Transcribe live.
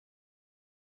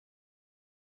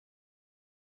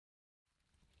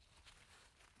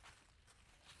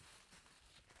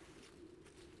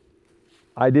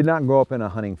I did not grow up in a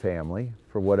hunting family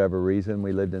for whatever reason.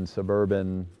 We lived in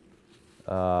suburban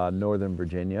Northern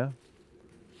Virginia,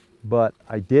 but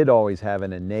I did always have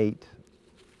an innate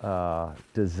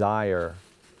desire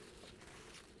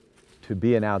to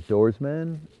be an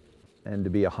outdoorsman and to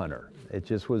be a hunter. It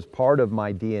just was part of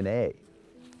my DNA.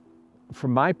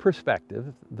 From my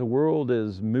perspective, the world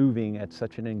is moving at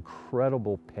such an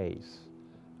incredible pace.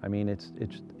 I mean,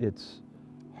 it's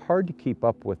hard to keep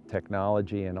up with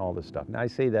technology and all this stuff. Now, I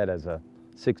say that as a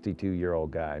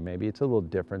 62-year-old guy. Maybe it's a little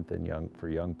different than for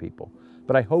young people,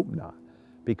 but I hope not,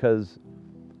 because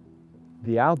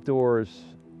the outdoors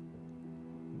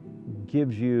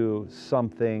gives you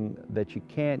something that you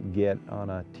can't get on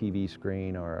a TV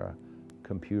screen or a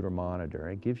computer monitor.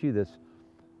 It gives you this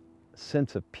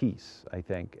sense of peace, I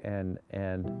think, and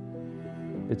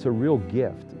it's a real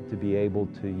gift to be able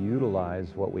to utilize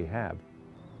what we have.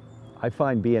 I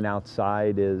find being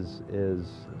outside is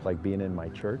like being in my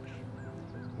church.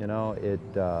 You know,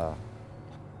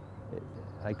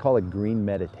 I call it green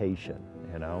meditation,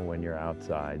 you know, when you're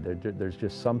outside. There's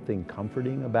just something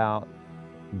comforting about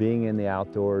being in the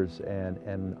outdoors,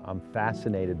 and I'm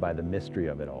fascinated by the mystery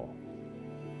of it all.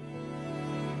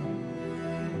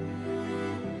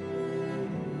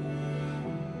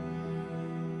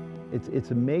 It's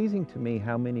amazing to me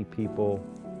how many people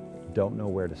don't know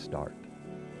where to start,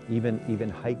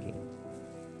 even hiking,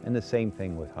 and the same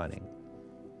thing with hunting.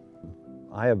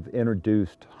 I have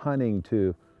introduced hunting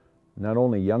to not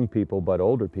only young people but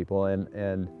older people,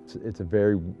 and it's a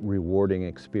very rewarding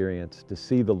experience to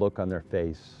see the look on their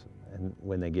face and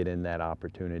when they get in that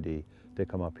opportunity to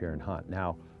come up here and hunt.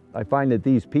 Now, I find that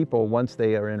these people, once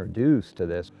they are introduced to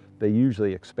this, they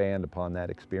usually expand upon that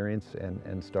experience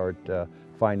and start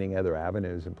finding other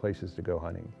avenues and places to go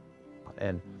hunting.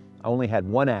 And I only had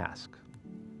one ask.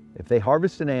 If they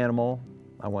harvest an animal,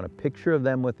 I want a picture of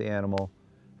them with the animal,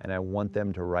 and I want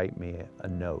them to write me a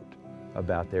note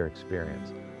about their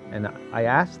experience. And I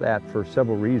ask that for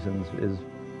several reasons, is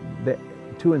that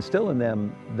to instill in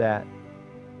them that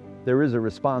there is a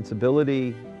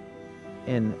responsibility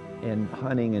in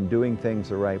hunting and doing things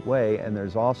the right way, and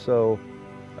there's also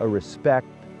a respect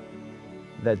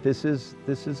that this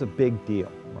is a big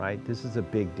deal, right? This is a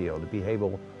big deal to be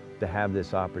able to have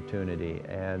this opportunity.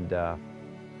 And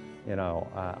you know,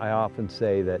 I often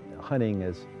say that hunting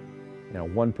is, you know,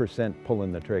 1%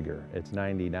 pulling the trigger. It's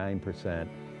 99%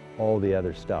 all the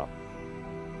other stuff.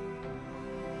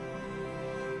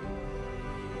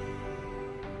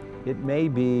 It may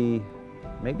be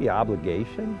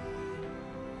obligation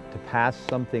to pass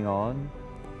something on,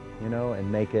 you know,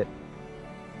 and make it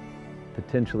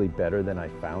potentially better than I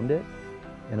found it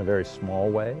in a very small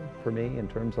way for me in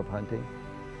terms of hunting,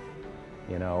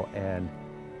 you know, and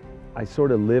I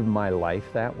sort of live my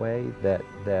life that way,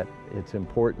 that it's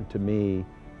important to me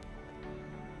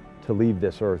to leave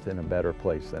this earth in a better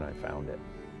place than I found it,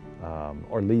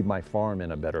 or leave my farm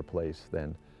in a better place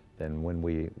than when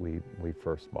we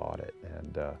first bought it.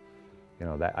 And you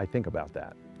know, that I think about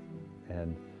that.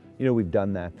 And you know, we've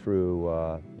done that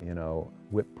through you know,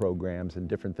 WIP programs and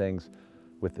different things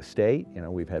with the state. You know,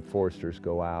 we've had foresters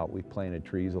go out, we've planted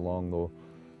trees along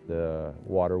the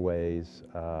waterways.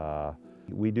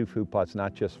 We do food plots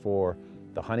not just for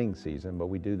the hunting season, but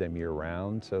we do them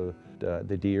year-round. So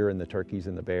the deer and the turkeys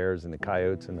and the bears and the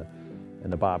coyotes and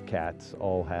the bobcats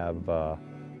all have a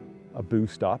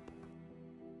boost up.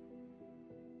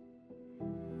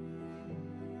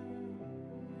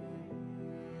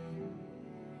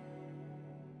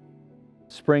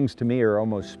 Springs to me are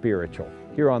almost spiritual.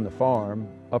 Here on the farm,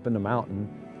 up in the mountain,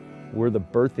 we're the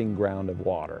birthing ground of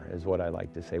water, is what I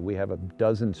like to say. We have a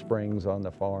dozen springs on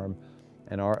the farm,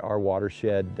 and our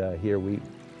watershed here,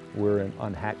 we're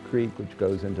on Hat Creek, which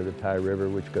goes into the Tye River,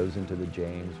 which goes into the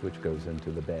James, which goes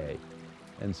into the bay.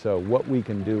 And so what we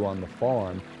can do on the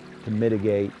farm to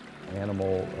mitigate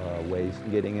animal waste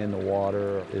getting in the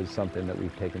water is something that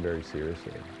we've taken very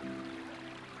seriously.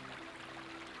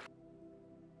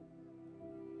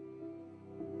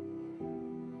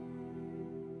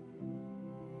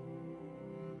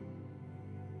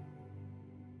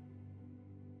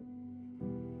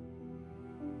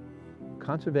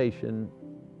 Conservation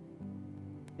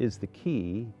is the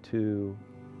key to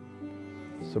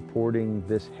supporting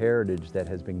this heritage that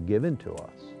has been given to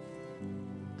us,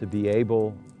 to be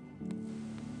able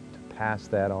to pass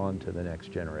that on to the next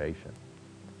generation.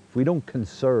 If we don't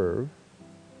conserve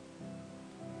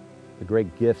the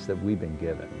great gifts that we've been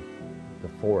given, the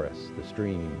forests, the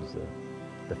streams,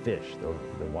 the fish,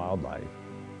 the wildlife,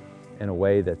 in a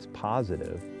way that's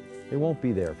positive, they won't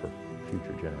be there for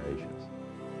future generations.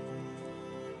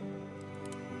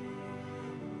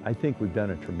 I think we've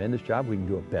done a tremendous job. We can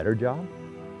do a better job.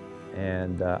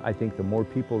 And I think the more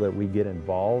people that we get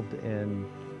involved in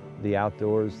the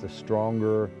outdoors, the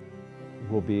stronger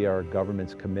will be our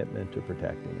government's commitment to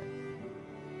protecting it.